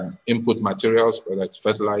through input materials, whether it's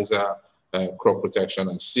fertilizer, crop protection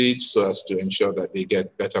and seeds, so as to ensure that they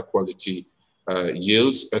get better quality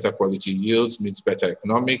yields. Better quality yields means better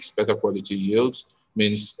economics. Better quality yields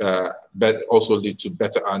means also lead to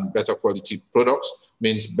better quality products,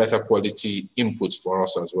 means better quality inputs for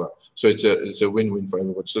us as well. So it's a win-win for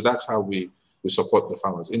everybody. So that's how we support the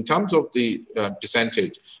farmers. In terms of the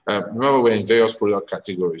percentage, remember we're in various product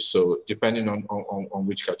categories. So depending on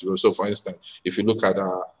which category. So for instance, if you look at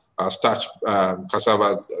our starch,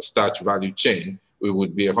 cassava starch value chain, we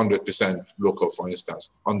would be 100% local, for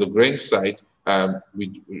instance. On the grain side,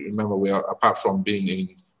 we remember we are, apart from being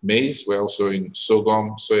in maize, we're also in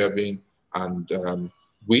sorghum, soybean, and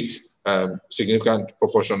wheat. Significant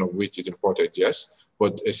proportion of wheat is imported, yes,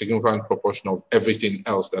 but a significant proportion of everything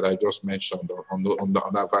else that I just mentioned on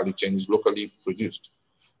that value chain is locally produced.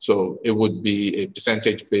 So it would be a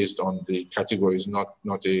percentage based on the categories, not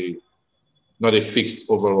a fixed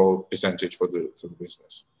overall percentage for the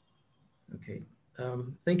business. Okay.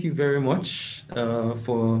 Thank you very much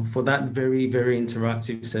for that very, very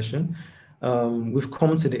interactive session. We've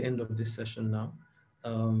come to the end of this session now.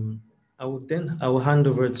 I will hand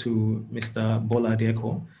over to Mr. Bola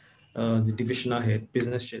Adeko, the Divisional Head,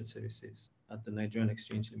 Business Shared Services at the Nigerian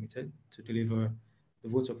Exchange Limited, to deliver the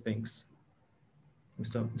vote of thanks.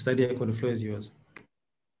 Mr. Adeko, the floor is yours.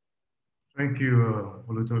 Thank you,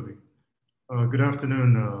 Olutobi. Good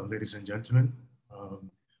afternoon, ladies and gentlemen.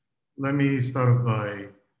 Let me start by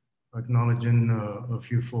acknowledging a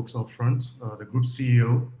few folks up front. The Group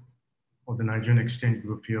CEO of the Nigerian Exchange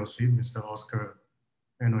Group PLC, Mr. Oscar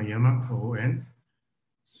N. Onyema, OON.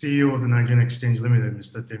 CEO of the Nigerian Exchange Limited,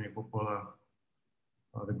 Mr. Temi Popola.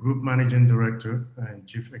 The Group Managing Director and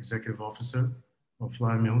Chief Executive Officer of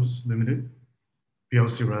Flour Mills Limited,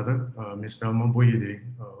 PLC rather, Mr. Omoboyede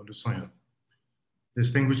Olusoyan.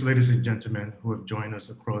 Distinguished ladies and gentlemen who have joined us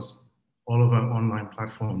across all of our online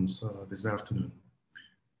platforms this afternoon.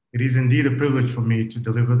 It is indeed a privilege for me to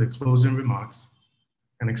deliver the closing remarks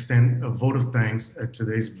and extend a vote of thanks at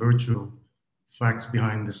today's virtual Facts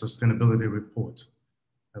Behind the Sustainability Report,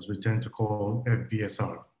 as we tend to call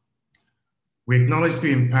FBSR. We acknowledge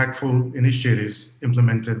the impactful initiatives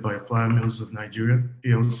implemented by Flour Mills of Nigeria,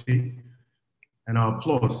 PLC, and our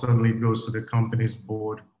applause certainly goes to the company's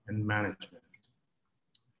board and management.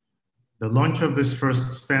 The launch of this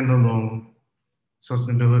first standalone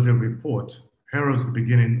sustainability report heralds the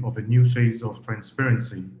beginning of a new phase of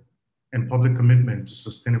transparency and public commitment to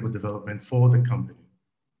sustainable development for the company.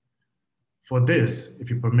 For this, if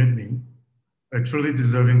you permit me, a truly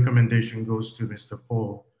deserving commendation goes to Mr.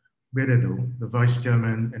 Paul Beredo, the Vice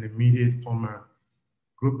Chairman and immediate former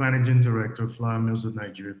Group Managing Director of Flour Mills of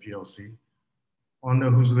Nigeria, PLC,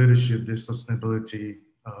 under whose leadership this sustainability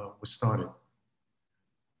was started.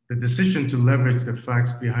 The decision to leverage the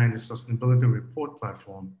Facts Behind the Sustainability Report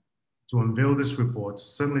platform to unveil this report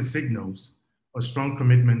certainly signals a strong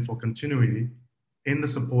commitment for continuity in the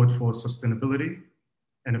support for sustainability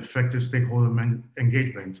and effective stakeholder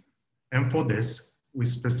engagement. And for this, we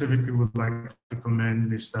specifically would like to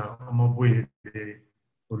commend Mr. Omoboyede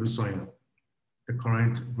Olusoyan, the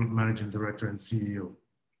current Group Managing Director and CEO.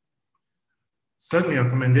 Certainly, our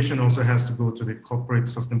commendation also has to go to the corporate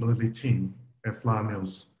sustainability team at Flour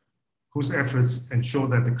Mills, whose efforts ensure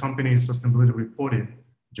that the company's sustainability reporting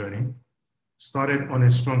journey started on a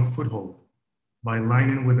strong foothold by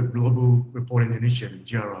aligning with the Global Reporting Initiative,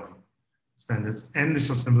 GRI, standards and the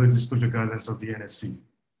Sustainability Disclosure Guidelines of the NSC.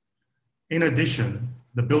 In addition,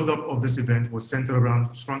 the buildup of this event was centered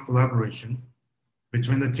around strong collaboration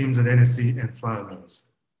between the teams at NSC and Flour Mills.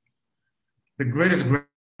 The greatest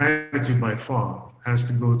gratitude by far has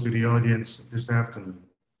to go to the audience this afternoon,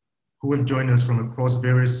 who have joined us from across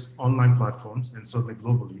various online platforms and certainly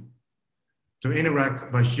globally, to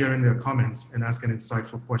interact by sharing their comments and asking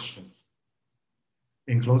insightful questions.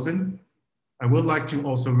 In closing, I would like to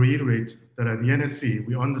also reiterate that at the NSC,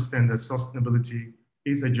 we understand that sustainability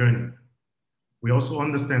is a journey. We also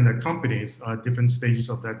understand that companies are at different stages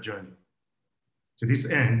of that journey. To this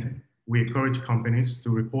end, we encourage companies to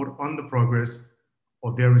report on the progress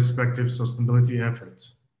of their respective sustainability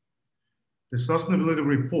efforts. The sustainability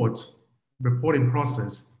reporting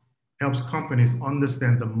process helps companies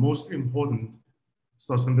understand the most important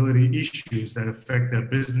sustainability issues that affect their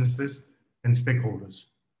businesses and stakeholders.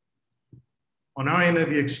 On our end of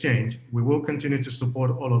the exchange, we will continue to support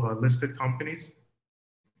all of our listed companies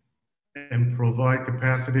and provide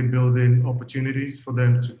capacity building opportunities for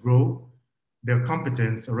them to grow their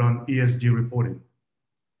competence around ESG reporting.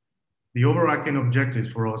 The overarching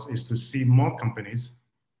objective for us is to see more companies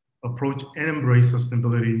approach and embrace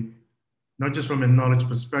sustainability, not just from a knowledge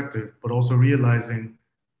perspective, but also realizing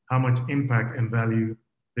how much impact and value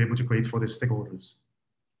they're able to create for their stakeholders.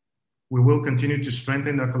 We will continue to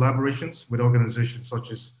strengthen our collaborations with organizations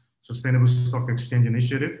such as Sustainable Stock Exchange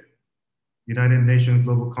Initiative, United Nations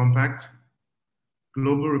Global Compact,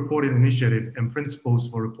 Global Reporting Initiative, and Principles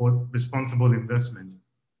for Responsible Investment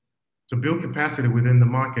to build capacity within the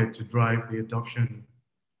market to drive the adoption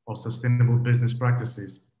of sustainable business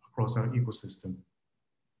practices across our ecosystem.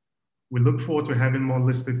 We look forward to having more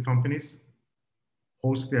listed companies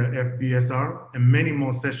host their FBSR and many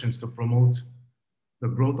more sessions to promote the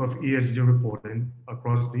growth of ESG reporting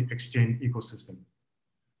across the exchange ecosystem.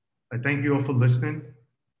 I thank you all for listening,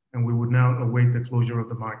 and we would now await the closure of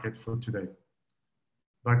the market for today.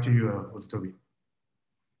 Back to you, Olutobi.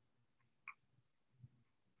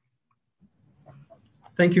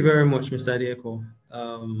 Thank you very much, Mr. Adieko.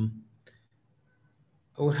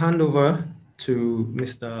 I would hand over to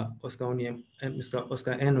Mr. Oscar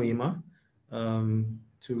N. Oyema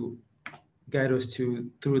to guide us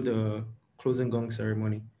through the closing gong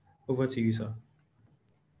ceremony. Over to you, sir.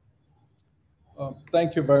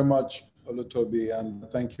 Thank you very much, Olutobi, and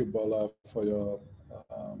thank you, Bola, for your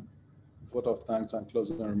vote of thanks and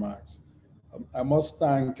closing remarks. I must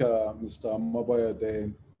thank Mr.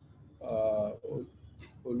 Moboyode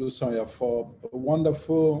Olusanya for a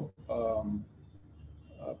wonderful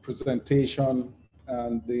presentation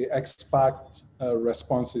and the expert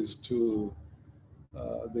responses to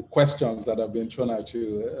the questions that have been thrown at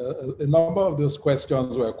you. A number of those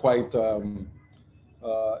questions were quite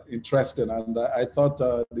interesting, and I thought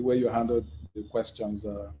the way you handled the questions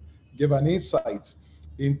gave an insight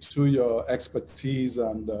into your expertise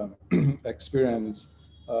and experience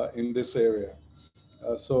in this area.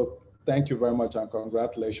 So thank you very much and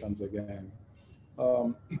congratulations again.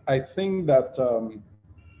 I think that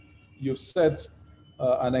you've set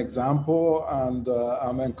an example, and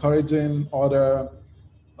I'm encouraging other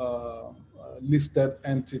listed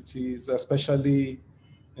entities, especially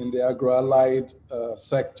in the agro-allied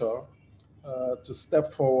sector, to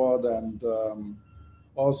step forward and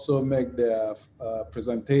also make their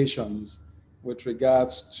presentations with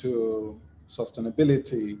regards to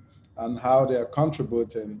sustainability and how they are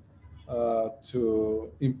contributing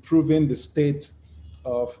to improving the state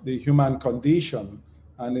of the human condition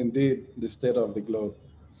and indeed the state of the globe.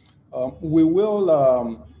 We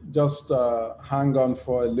will just hang on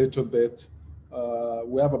for a little bit.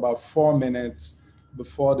 We have about 4 minutes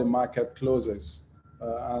before the market closes.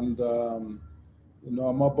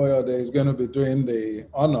 Moboyode is going to be doing the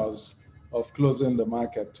honors of closing the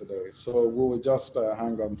market today. So we will just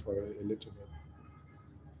hang on for a little bit.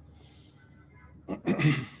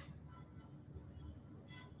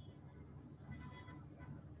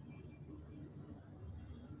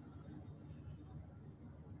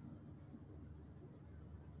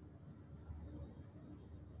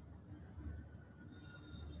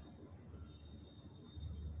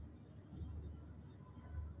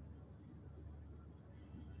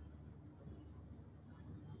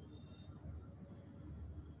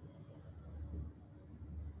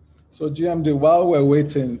 So GMD, while we're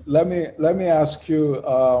waiting, let me ask you,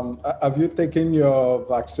 have you taken your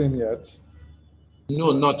vaccine yet?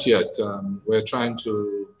 No, not yet. We're trying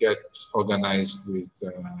to get organized with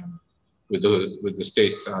the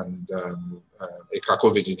state and a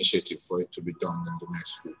COVID initiative for it to be done in the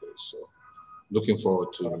next few days. So looking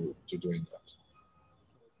forward to doing that.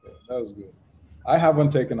 Okay, that's good. I haven't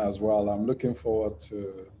taken as well. I'm looking forward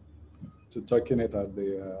to taking it at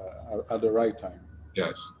the right time.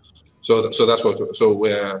 Yes. So that's what. So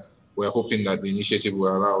we're hoping that the initiative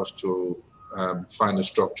will allow us to find a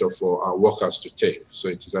structure for our workers to take. So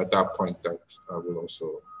it is at that point that I will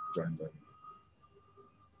also join them.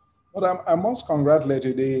 But I must congratulate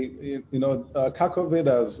you. CACOVID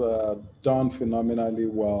has done phenomenally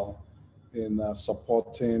well in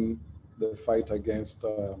supporting the fight against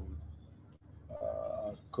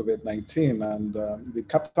COVID-19, and the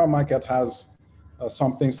capital market has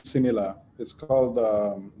something similar. It's called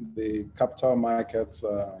the Capital Markets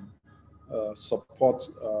Support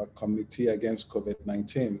Committee against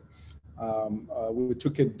COVID-19. We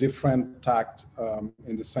took a different tact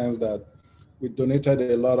in the sense that we donated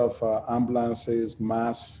a lot of ambulances,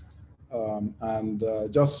 masks, and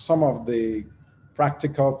just some of the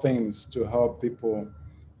practical things to help people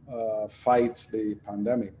fight the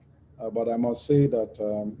pandemic. But I must say that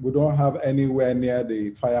we don't have anywhere near the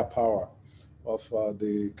firepower of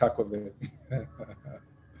the CACOVID.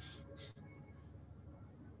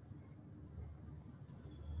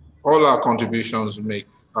 All our contributions make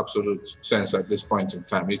absolute sense at this point in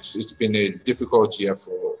time. It's been a difficult year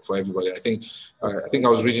for everybody. I think I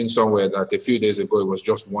was reading somewhere that a few days ago it was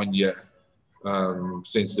just 1 year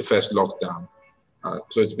since the first lockdown.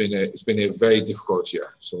 So it's been a very difficult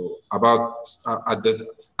year. So at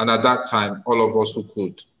that time, all of us who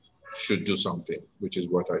could should do something, which is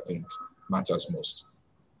what I think matters most.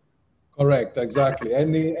 Correct, exactly.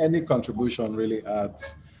 Any contribution really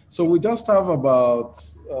adds. So we just have about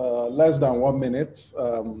less than 1 minute.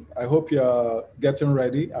 I hope you're getting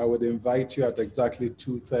ready. I would invite you at exactly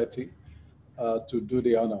 2:30 to do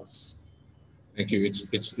the honors. Thank you.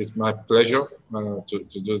 It's my pleasure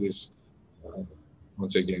to do this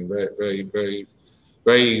once again. Very, very, very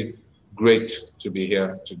very great to be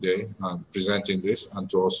here today and presenting this, and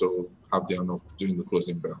to also have the honor of doing the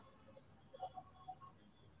closing bell.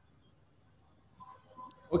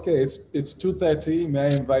 Okay, it's 2:30. May I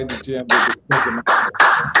invite the GMB to close the mic?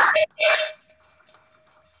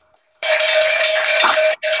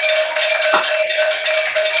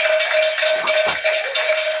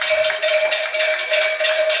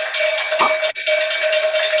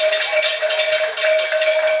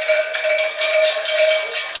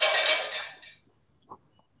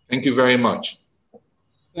 Thank you very much.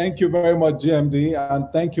 Thank you very much, GMD, and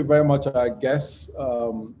thank you very much, our guests.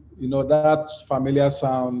 You know, that familiar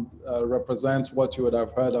sound represents what you would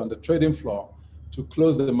have heard on the trading floor to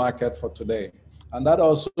close the market for today. And that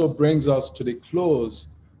also brings us to the close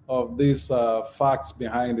of these facts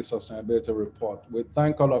behind the sustainability report. We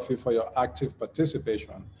thank all of you for your active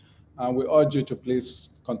participation, and we urge you to please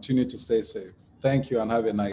continue to stay safe. Thank you and have a nice day.